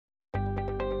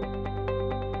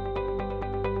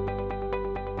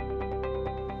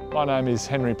My name is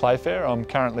Henry Playfair. I'm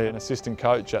currently an assistant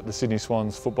coach at the Sydney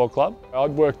Swans Football Club.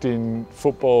 I'd worked in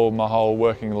football my whole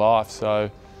working life,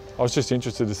 so I was just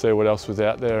interested to see what else was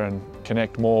out there and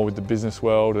connect more with the business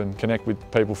world and connect with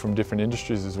people from different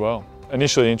industries as well.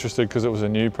 Initially interested because it was a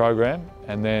new program,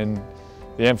 and then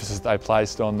the emphasis they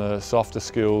placed on the softer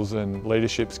skills and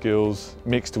leadership skills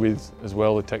mixed with as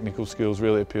well the technical skills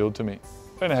really appealed to me.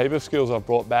 Been a heap of skills I've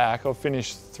brought back. I've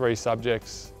finished 3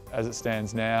 subjects as it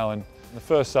stands now, and the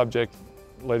first subject,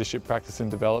 leadership practice and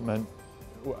development,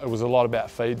 it was a lot about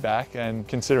feedback, and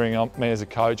considering me as a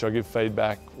coach, I give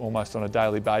feedback almost on a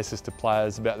daily basis to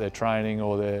players about their training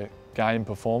or their game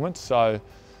performance. So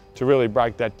to really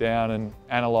break that down and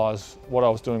analyse what I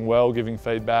was doing well, giving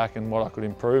feedback, and what I could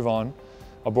improve on,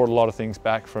 I brought a lot of things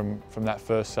back from that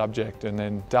first subject. And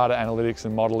then data analytics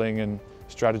and modelling and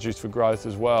strategies for growth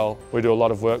as well. We do a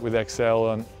lot of work with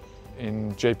Excel and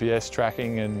in GPS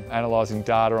tracking and analysing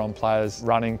data on players'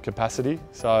 running capacity.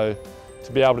 So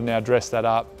to be able to now dress that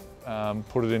up,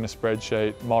 put it in a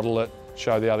spreadsheet, model it,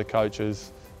 show the other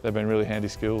coaches, they've been really handy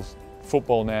skills.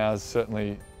 Football now is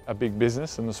certainly a big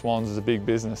business, and the Swans is a big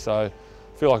business, so I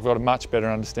feel like I've got a much better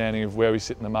understanding of where we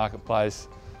sit in the marketplace,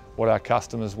 what our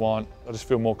customers want. I just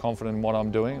feel more confident in what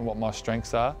I'm doing and what my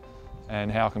strengths are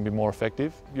and how I can be more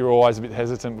effective. You're always a bit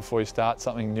hesitant before you start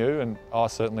something new, and I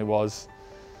certainly was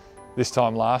this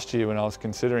time last year when I was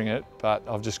considering it, but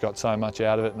I've just got so much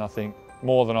out of it, and I think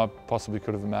more than I possibly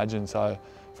could have imagined. So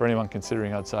for anyone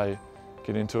considering, I'd say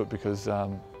get into it, because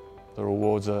the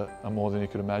rewards are more than you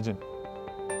could imagine.